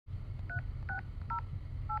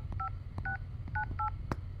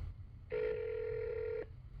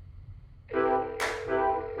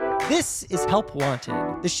This is Help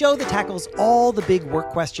Wanted, the show that tackles all the big work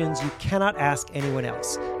questions you cannot ask anyone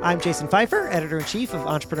else. I'm Jason Pfeiffer, editor-in-chief of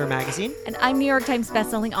Entrepreneur Magazine. And I'm New York Times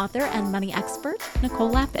bestselling author and money expert, Nicole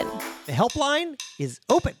Lapin. The helpline is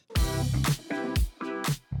open.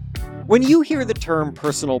 When you hear the term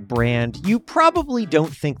personal brand, you probably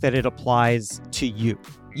don't think that it applies to you.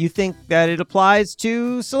 You think that it applies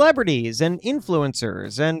to celebrities and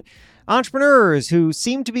influencers and entrepreneurs who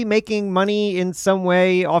seem to be making money in some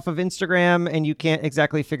way off of Instagram, and you can't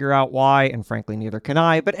exactly figure out why, and frankly, neither can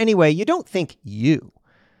I. But anyway, you don't think you.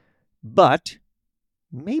 But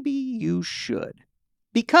maybe you should.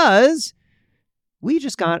 Because we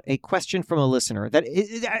just got a question from a listener that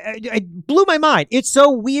it blew my mind. It's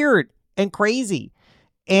so weird and crazy.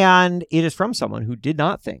 And it is from someone who did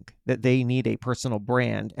not think that they need a personal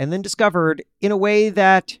brand, and then discovered in a way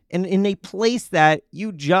that, and in a place that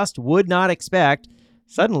you just would not expect,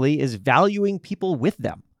 suddenly is valuing people with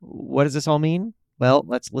them. What does this all mean? Well,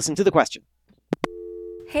 let's listen to the question.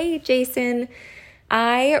 Hey, Jason.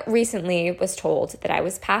 I recently was told that I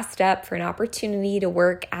was passed up for an opportunity to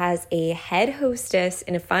work as a head hostess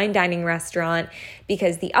in a fine dining restaurant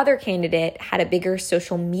because the other candidate had a bigger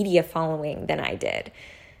social media following than I did.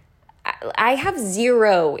 I have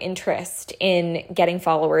zero interest in getting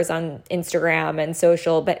followers on Instagram and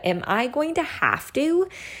social, but am I going to have to?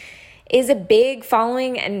 Is a big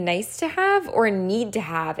following a nice to have or a need to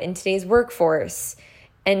have in today's workforce?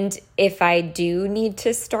 And if I do need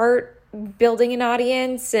to start building an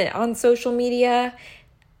audience on social media,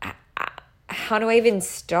 how do I even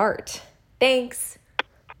start? Thanks.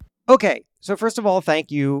 Okay. So first of all, thank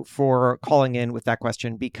you for calling in with that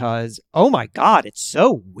question because, oh my God, it's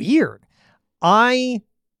so weird. I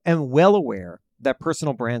am well aware that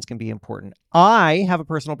personal brands can be important. I have a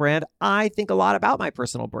personal brand. I think a lot about my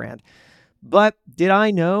personal brand. But did I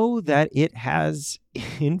know that it has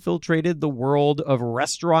infiltrated the world of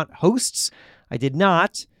restaurant hosts? I did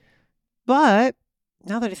not. But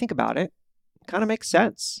now that I think about it, it kind of makes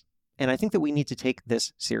sense. And I think that we need to take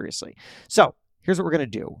this seriously. So here's what we're going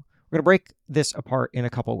to do. We're going to break this apart in a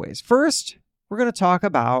couple of ways. First, we're going to talk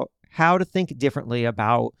about how to think differently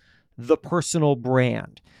about the personal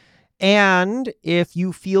brand. And if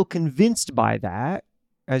you feel convinced by that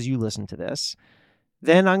as you listen to this,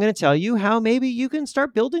 then I'm going to tell you how maybe you can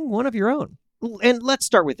start building one of your own. And let's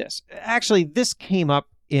start with this. Actually, this came up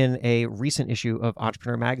in a recent issue of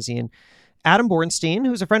Entrepreneur Magazine. Adam Bornstein,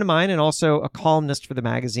 who's a friend of mine and also a columnist for the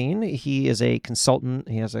magazine, he is a consultant.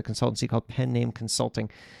 He has a consultancy called Pen Name Consulting.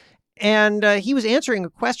 And he was answering a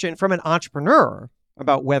question from an entrepreneur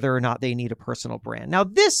about whether or not they need a personal brand. Now,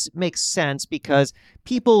 this makes sense because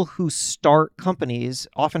people who start companies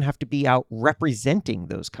often have to be out representing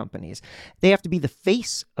those companies. They have to be the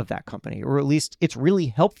face of that company, or at least it's really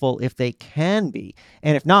helpful if they can be.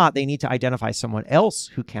 And if not, they need to identify someone else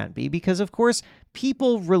who can be, because of course,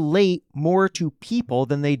 people relate more to people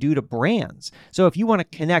than they do to brands. So if you want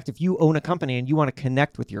to connect, if you own a company and you want to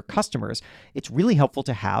connect with your customers, it's really helpful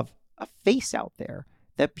to have a face out there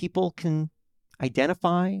that people can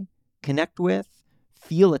identify, connect with,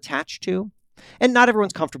 feel attached to. And not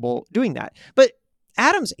everyone's comfortable doing that. But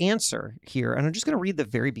Adam's answer here, and I'm just going to read the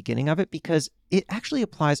very beginning of it because it actually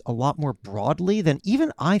applies a lot more broadly than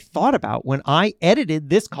even I thought about when I edited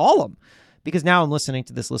this column. Because now I'm listening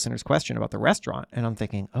to this listener's question about the restaurant and I'm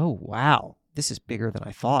thinking, oh, wow, this is bigger than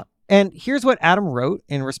I thought. And here's what Adam wrote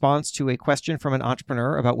in response to a question from an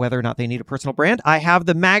entrepreneur about whether or not they need a personal brand. I have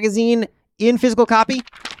the magazine in physical copy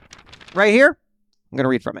right here. I'm going to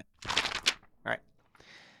read from it. All right.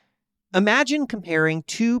 Imagine comparing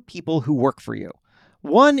two people who work for you.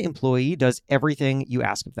 One employee does everything you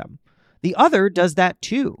ask of them. The other does that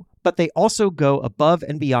too, but they also go above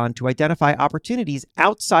and beyond to identify opportunities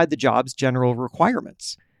outside the job's general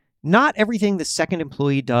requirements. Not everything the second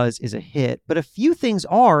employee does is a hit, but a few things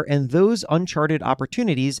are, and those uncharted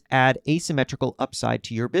opportunities add asymmetrical upside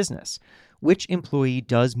to your business. Which employee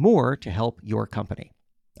does more to help your company?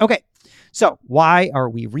 Okay, so why are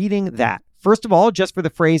we reading that? First of all, just for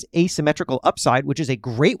the phrase asymmetrical upside, which is a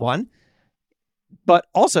great one, but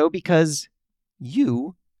also because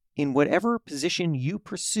you, in whatever position you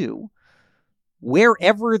pursue,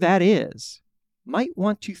 wherever that is, might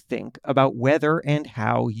want to think about whether and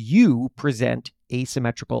how you present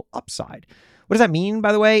asymmetrical upside. What does that mean,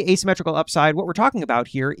 by the way? Asymmetrical upside, what we're talking about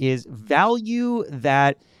here is value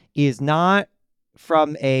that is not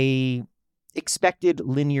from a expected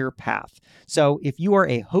linear path. So if you are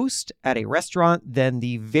a host at a restaurant, then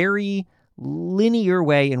the very linear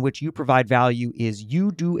way in which you provide value is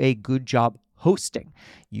you do a good job hosting.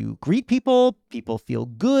 You greet people, people feel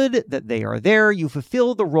good that they are there. You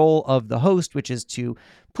fulfill the role of the host, which is to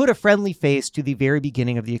put a friendly face to the very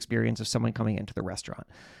beginning of the experience of someone coming into the restaurant.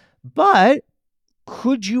 But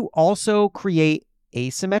could you also create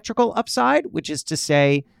asymmetrical upside, which is to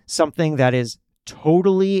say something that is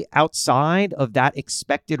totally outside of that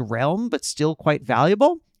expected realm, but still quite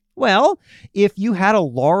valuable? Well, if you had a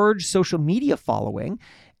large social media following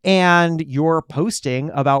and you're posting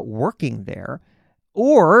about working there,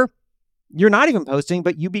 or you're not even posting,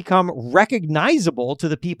 but you become recognizable to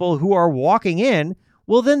the people who are walking in,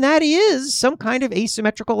 well, then that is some kind of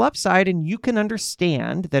asymmetrical upside. And you can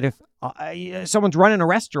understand that if someone's running a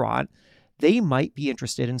restaurant, they might be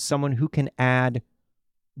interested in someone who can add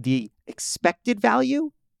the expected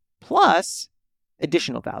value plus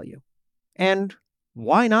additional value. And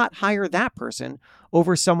why not hire that person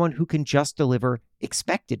over someone who can just deliver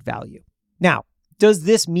expected value? Now, does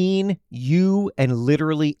this mean you and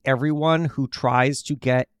literally everyone who tries to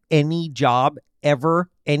get any job ever,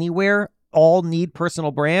 anywhere, all need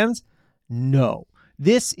personal brands? No,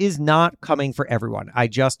 this is not coming for everyone. I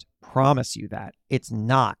just promise you that. It's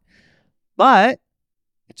not. But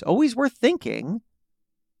it's always worth thinking,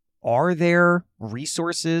 are there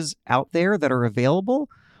resources out there that are available?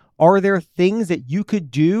 Are there things that you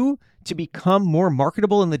could do to become more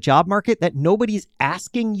marketable in the job market that nobody's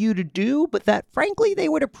asking you to do, but that frankly they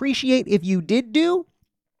would appreciate if you did do?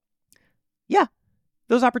 Yeah,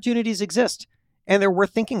 those opportunities exist and they're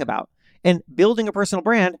worth thinking about. And building a personal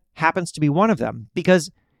brand happens to be one of them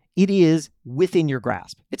because it is within your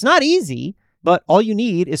grasp. It's not easy, but all you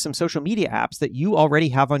need is some social media apps that you already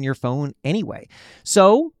have on your phone anyway.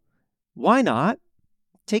 So why not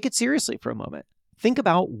take it seriously for a moment? Think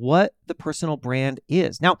about what the personal brand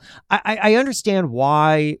is. Now, I understand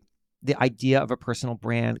why the idea of a personal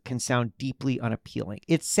brand can sound deeply unappealing.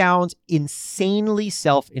 It sounds insanely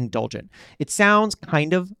self-indulgent. It sounds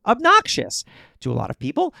kind of obnoxious to a lot of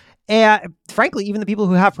people. And frankly, even the people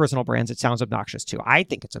who have personal brands, it sounds obnoxious too. I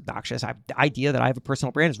think it's obnoxious. The idea that I have a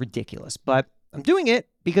personal brand is ridiculous, but I'm doing it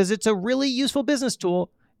because it's a really useful business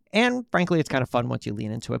tool. And frankly, it's kind of fun once you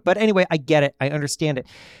lean into it. But anyway, I get it. I understand it.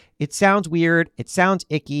 It sounds weird. It sounds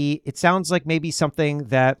icky. It sounds like maybe something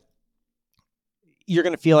that you're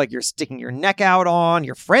going to feel like you're sticking your neck out on.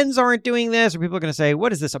 Your friends aren't doing this, or people are going to say,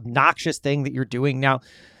 what is this obnoxious thing that you're doing now?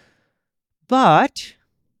 But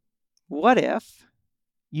what if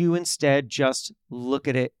you instead just look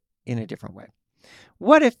at it in a different way?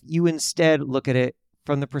 What if you instead look at it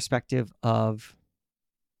from the perspective of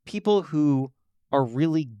people who are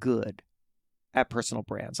really good at personal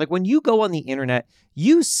brands? Like when you go on the internet,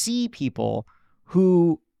 you see people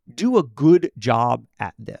who do a good job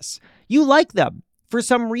at this. You like them for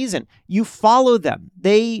some reason. You follow them.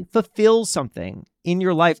 They fulfill something in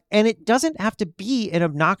your life, and it doesn't have to be an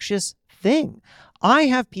obnoxious thing. I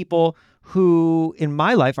have people who in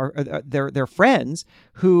my life are they're friends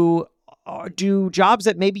who do jobs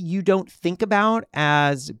that maybe you don't think about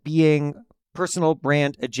as being personal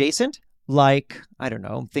brand adjacent. Like, I don't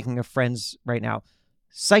know, I'm thinking of friends right now,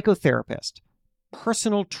 psychotherapist,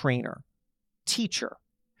 personal trainer, teacher.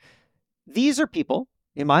 These are people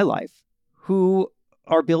in my life who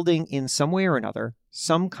are building in some way or another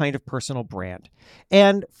some kind of personal brand.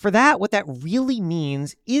 And for that, what that really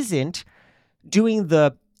means isn't doing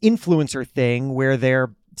the influencer thing where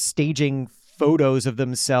they're staging photos of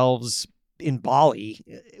themselves in Bali.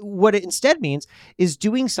 What it instead means is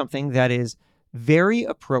doing something that is very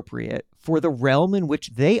appropriate for the realm in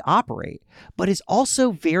which they operate, but is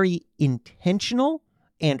also very intentional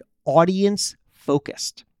and audience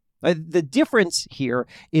focused. The difference here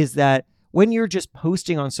is that when you're just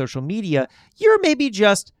posting on social media, you're maybe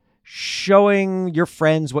just showing your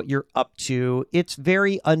friends what you're up to. It's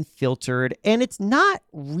very unfiltered, and it's not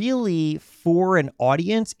really for an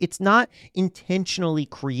audience. It's not intentionally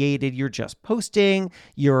created. You're just posting,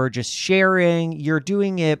 you're just sharing, you're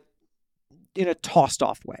doing it in a tossed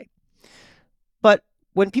off way. But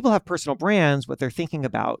when people have personal brands, what they're thinking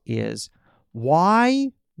about is,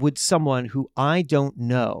 why would someone who I don't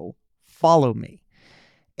know follow me?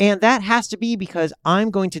 And that has to be because I'm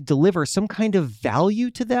going to deliver some kind of value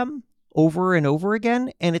to them over and over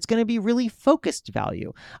again, and it's going to be really focused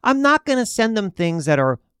value. I'm not going to send them things that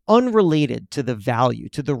are unrelated to the value,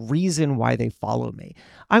 to the reason why they follow me.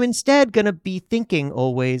 I'm instead going to be thinking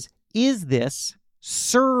always, is this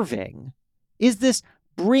serving? Is this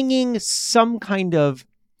bringing some kind of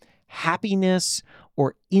happiness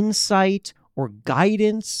or insight or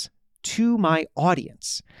guidance to my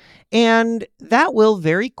audience? And that will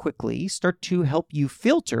very quickly start to help you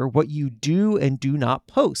filter what you do and do not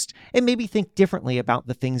post, and maybe think differently about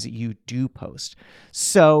the things that you do post.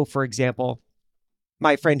 So, for example,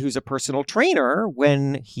 my friend who's a personal trainer,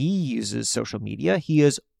 when he uses social media, he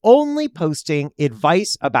is only posting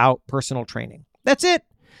advice about personal training. That's it.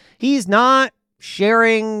 He's not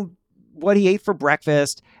sharing what he ate for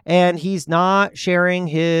breakfast, and he's not sharing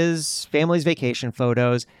his family's vacation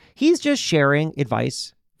photos. He's just sharing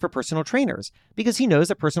advice for personal trainers because he knows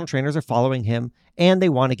that personal trainers are following him and they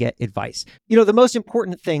want to get advice. You know, the most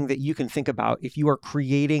important thing that you can think about if you are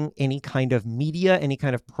creating any kind of media, any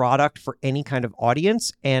kind of product for any kind of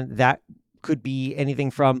audience, and that could be anything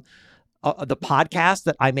from the podcast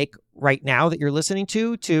that I make right now that you're listening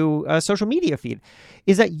to a social media feed,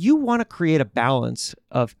 is that you want to create a balance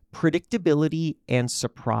of predictability and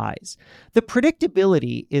surprise. The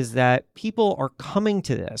predictability is that people are coming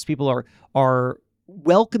to this, people are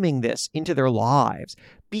welcoming this into their lives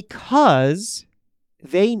because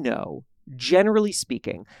they know, generally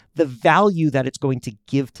speaking, the value that it's going to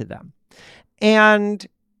give to them. And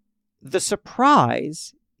the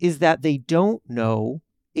surprise is that they don't know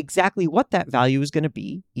exactly what that value is going to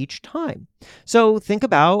be each time. So think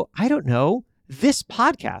about, I don't know, this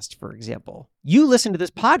podcast, for example. You listen to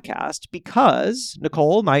this podcast because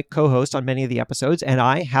Nicole, my co-host on many of the episodes, and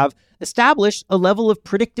I have established a level of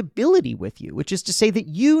predictability with you, which is to say that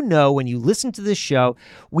you know when you listen to this show,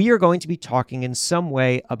 we are going to be talking in some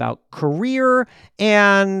way about career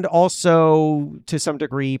and also, to some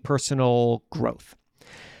degree, personal growth.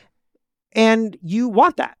 And you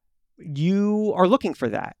want that. You are looking for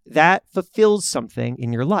that. That fulfills something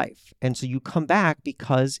in your life. And so you come back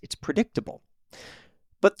because it's predictable.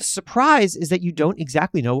 But the surprise is that you don't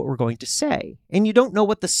exactly know what we're going to say, and you don't know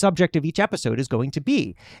what the subject of each episode is going to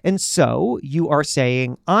be. And so you are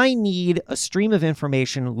saying, I need a stream of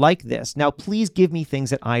information like this. Now, please give me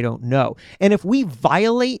things that I don't know. And if we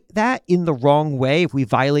violate that in the wrong way, if we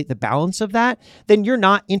violate the balance of that, then you're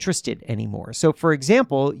not interested anymore. So, for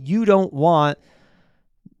example, you don't want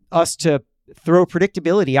us to throw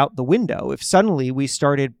predictability out the window. If suddenly we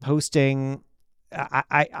started posting,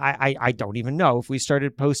 I don't even know, if we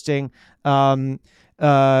started posting recaps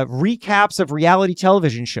of reality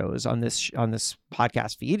television shows on this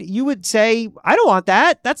podcast feed, you would say, I don't want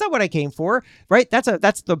that. That's not what I came for, right? That's an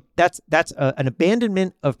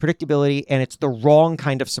abandonment of predictability, and it's the wrong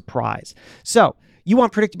kind of surprise. So you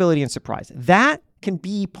want predictability and surprise. That can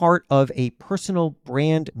be part of a personal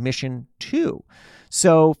brand mission too.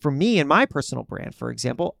 So for me and my personal brand, for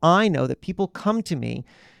example, I know that people come to me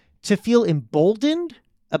to feel emboldened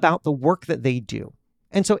about the work that they do.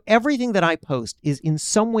 And so everything that I post is in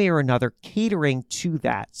some way or another catering to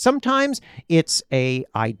that. Sometimes it's an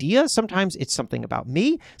idea. Sometimes it's something about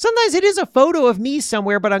me. Sometimes it is a photo of me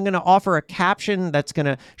somewhere, but I'm going to offer a caption that's going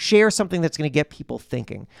to share something that's going to get people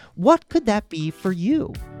thinking. What could that be for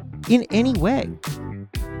you in any way?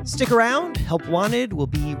 Stick around. Help Wanted will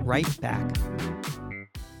be right back.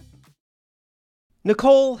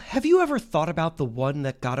 Nicole, have you ever thought about the one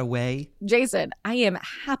that got away? Jason, I am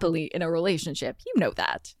happily in a relationship. You know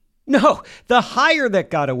that. No, the hire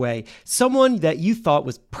that got away. Someone that you thought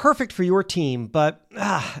was perfect for your team, but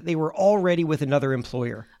they were already with another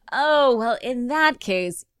employer. Oh, well, in that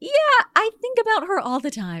case, yeah, I think about her all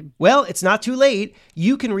the time. Well, it's not too late.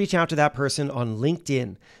 You can reach out to that person on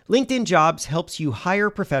LinkedIn. LinkedIn Jobs helps you hire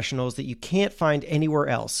professionals that you can't find anywhere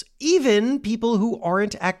else, even people who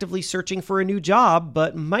aren't actively searching for a new job,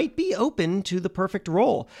 but might be open to the perfect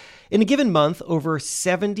role. In a given month, over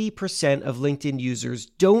 70% of LinkedIn users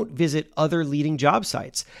don't visit other leading job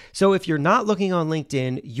sites. So if you're not looking on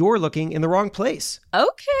LinkedIn, you're looking in the wrong place.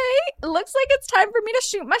 Okay, looks like it's time for me to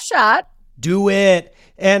shoot my shot. Do it.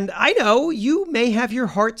 And I know you may have your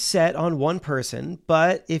heart set on one person,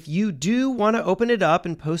 but if you do want to open it up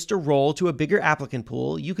and post a role to a bigger applicant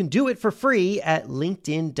pool, you can do it for free at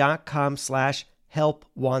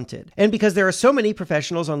linkedin.com/helpwanted. And because there are so many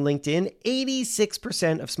professionals on LinkedIn,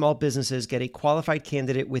 86% of small businesses get a qualified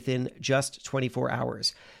candidate within just 24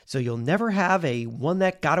 hours. So you'll never have a one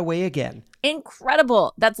that got away again.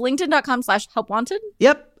 Incredible. That's linkedin.com/helpwanted?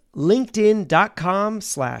 Yep.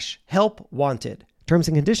 LinkedIn.com/helpwanted. Terms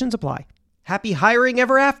and conditions apply. Happy hiring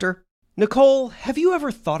ever after. Nicole, have you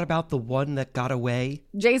ever thought about the one that got away?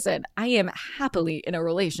 Jason, I am happily in a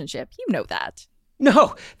relationship. You know that.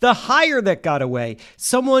 No, the hire that got away.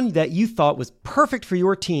 Someone that you thought was perfect for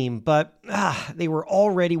your team, but they were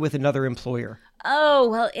already with another employer. Oh,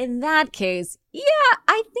 well, in that case, Yeah,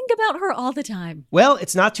 I think about her all the time. Well,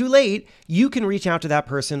 it's not too late. You can reach out to that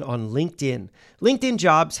person on LinkedIn. LinkedIn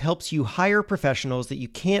Jobs helps you hire professionals that you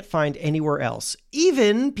can't find anywhere else,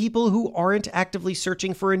 even people who aren't actively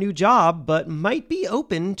searching for a new job, but might be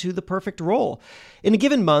open to the perfect role. In a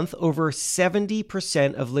given month, over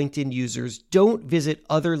 70% of LinkedIn users don't visit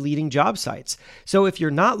other leading job sites. So if you're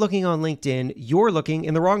not looking on LinkedIn, you're looking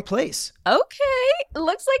in the wrong place. Okay,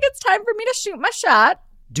 looks like it's time for me to shoot my shot.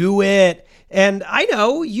 Do it. And I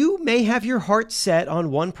know you may have your heart set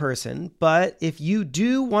on one person, but if you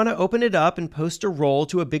do want to open it up and post a role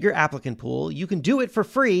to a bigger applicant pool, you can do it for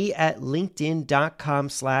free at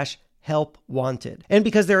linkedin.com/helpwanted. And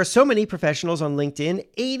because there are so many professionals on LinkedIn,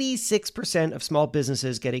 86% of small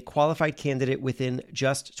businesses get a qualified candidate within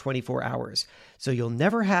just 24 hours. So you'll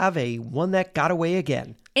never have a one that got away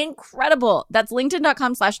again. Incredible. That's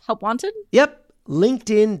linkedin.com/helpwanted? Yep.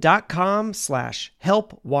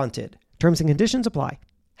 LinkedIn.com/helpwanted. Terms and conditions apply.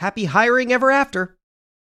 Happy hiring ever after.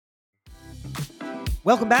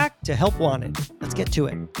 Welcome back to Help Wanted. Let's get to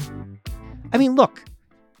it. I mean, look,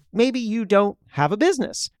 maybe you don't have a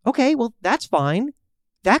business. Okay, well, that's fine.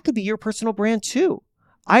 That could be your personal brand too.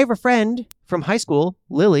 I have a friend from high school,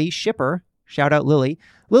 Lily Shipper. Shout out Lily.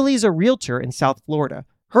 Lily's a realtor in South Florida.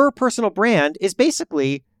 Her personal brand is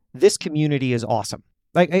basically, this community is awesome.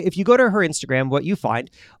 Like, if you go to her Instagram, what you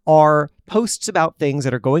find are posts about things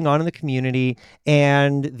that are going on in the community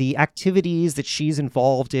and the activities that she's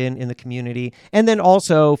involved in the community, and then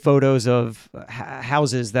also photos of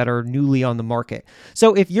houses that are newly on the market.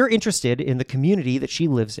 So if you're interested in the community that she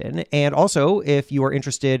lives in, and also if you are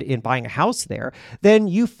interested in buying a house there, then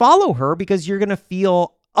you follow her because you're going to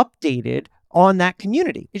feel updated on that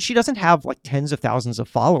community. She doesn't have like tens of thousands of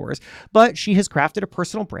followers, but she has crafted a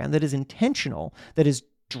personal brand that is intentional, that is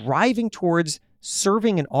driving towards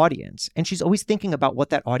serving an audience. And she's always thinking about what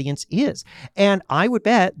that audience is. And I would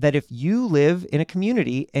bet that if you live in a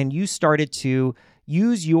community and you started to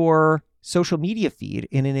use your social media feed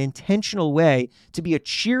in an intentional way to be a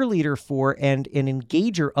cheerleader for and an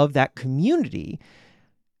engager of that community,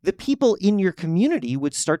 the people in your community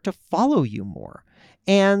would start to follow you more.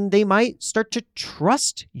 And they might start to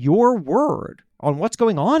trust your word on what's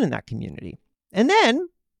going on in that community. And then,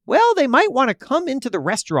 well, they might want to come into the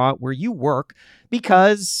restaurant where you work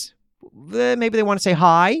because maybe they want to say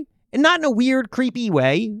hi, and not in a weird, creepy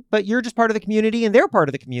way, but you're just part of the community and they're part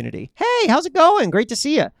of the community. Hey, how's it going? Great to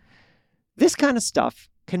see you. This kind of stuff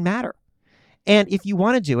can matter. And if you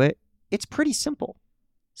want to do it, it's pretty simple.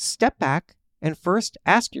 Step back and first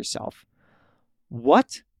ask yourself,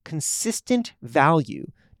 what consistent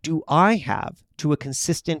value do I have to a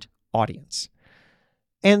consistent audience?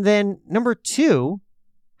 And then number two,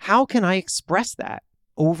 how can I express that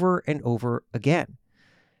over and over again?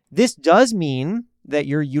 This does mean that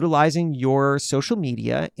you're utilizing your social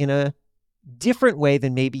media in a different way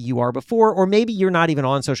than maybe you are before, or maybe you're not even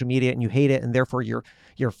on social media and you hate it, and therefore you're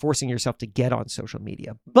forcing yourself to get on social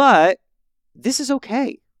media. But this is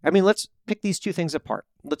okay. I mean, let's pick these two things apart.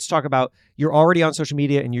 Let's talk about you're already on social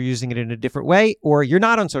media and you're using it in a different way, or you're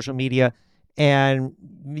not on social media and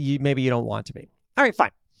maybe you don't want to be. All right, fine.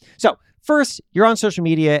 So first, you're on social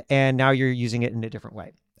media and now you're using it in a different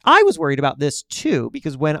way. I was worried about this too,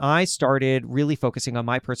 because when I started really focusing on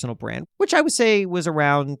my personal brand, which I would say was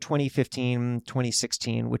around 2015,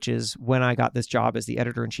 2016, which is when I got this job as the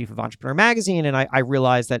editor-in-chief of Entrepreneur Magazine, and I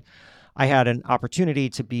realized that I had an opportunity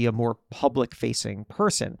to be a more public-facing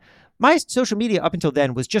person. My social media up until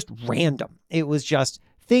then was just random. It was just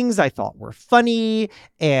things I thought were funny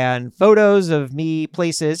and photos of me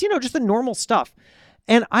places, just the normal stuff.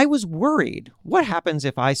 And I was worried, what happens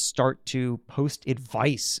if I start to post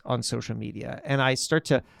advice on social media and I start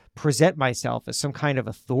to present myself as some kind of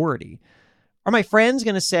authority? Are my friends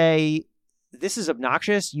going to say, this is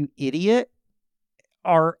obnoxious, you idiot?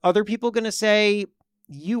 Are other people going to say,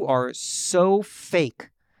 you are so fake?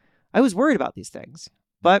 I was worried about these things,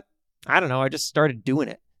 but I don't know. I just started doing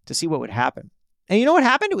it to see what would happen. And you know what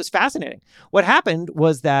happened? It was fascinating. What happened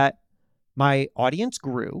was that my audience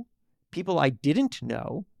grew. People I didn't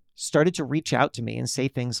know started to reach out to me and say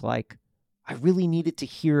things like, I really needed to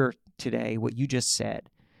hear today what you just said.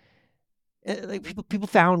 Like people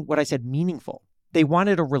found what I said meaningful. They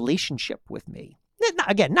wanted a relationship with me.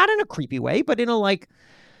 Again, not in a creepy way, but in a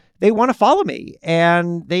they want to follow me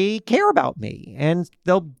and they care about me and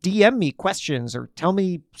they'll DM me questions or tell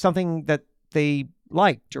me something that they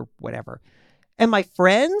liked or whatever. And my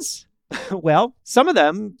friends, well, some of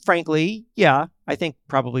them, frankly, yeah, I think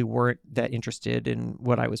probably weren't that interested in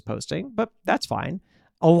what I was posting, but that's fine.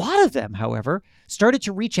 A lot of them, however, started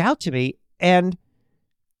to reach out to me and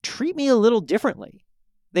treat me a little differently.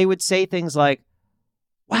 They would say things like,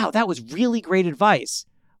 wow, that was really great advice.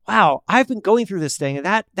 Wow, I've been going through this thing and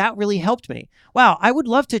that really helped me. Wow, I would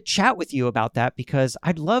love to chat with you about that because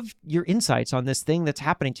I'd love your insights on this thing that's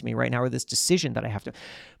happening to me right now or this decision that I have to.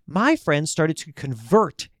 My friends started to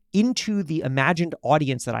convert into the imagined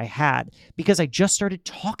audience that I had because I just started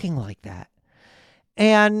talking like that.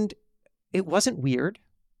 And it wasn't weird.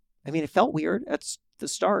 I mean, it felt weird at the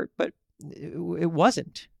start, but it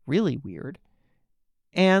wasn't really weird.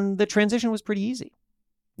 And the transition was pretty easy.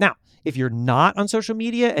 Now, if you're not on social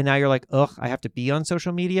media and now you're like, ugh, I have to be on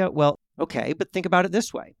social media. Well, okay, but think about it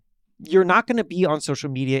this way. You're not going to be on social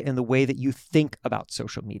media in the way that you think about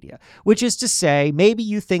social media, which is to say, maybe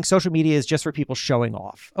you think social media is just for people showing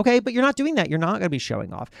off. Okay, but you're not doing that. You're not going to be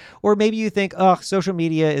showing off. Or maybe you think, social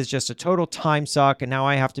media is just a total time suck and now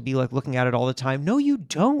I have to be like looking at it all the time. No, you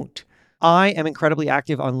don't. I am incredibly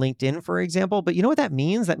active on LinkedIn, for example, but you know what that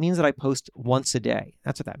means? That means that I post once a day.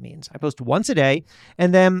 That's what that means. I post once a day,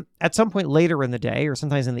 and then at some point later in the day, or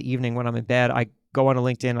sometimes in the evening when I'm in bed, I go onto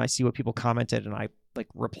LinkedIn, I see what people commented, and I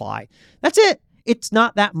reply. That's it. It's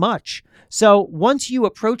not that much. So once you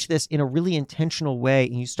approach this in a really intentional way,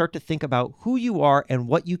 and you start to think about who you are and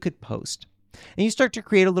what you could post, and you start to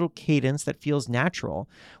create a little cadence that feels natural,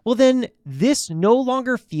 well, then this no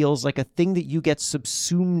longer feels like a thing that you get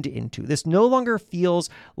subsumed into. This no longer feels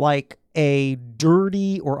like a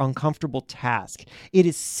dirty or uncomfortable task. It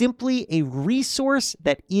is simply a resource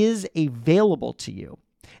that is available to you.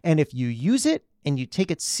 And if you use it and you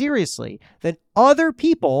take it seriously, then other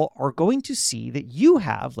people are going to see that you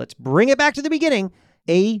have, let's bring it back to the beginning,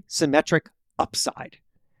 asymmetric upside.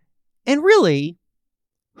 And really,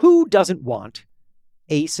 who doesn't want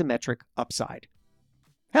asymmetric upside?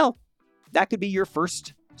 Hell, that could be your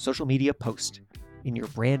first social media post in your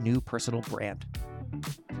brand new personal brand.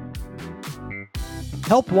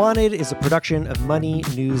 Help Wanted is a production of Money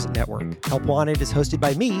News Network. Help Wanted is hosted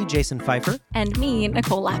by me, Jason Pfeiffer. And me,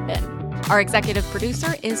 Nicole Lapin. Our executive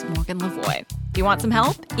producer is Morgan Lavoie. Do you want some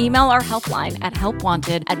help? Email our helpline at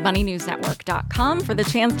helpwanted@moneynewsnetwork.com for the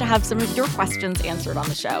chance to have some of your questions answered on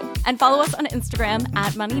the show. And follow us on Instagram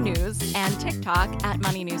at Money News and TikTok at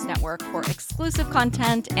Money News Network for exclusive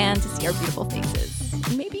content and to see our beautiful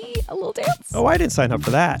faces. Maybe a little dance. Oh, I didn't sign up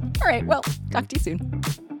for that. All right, well, talk to you soon.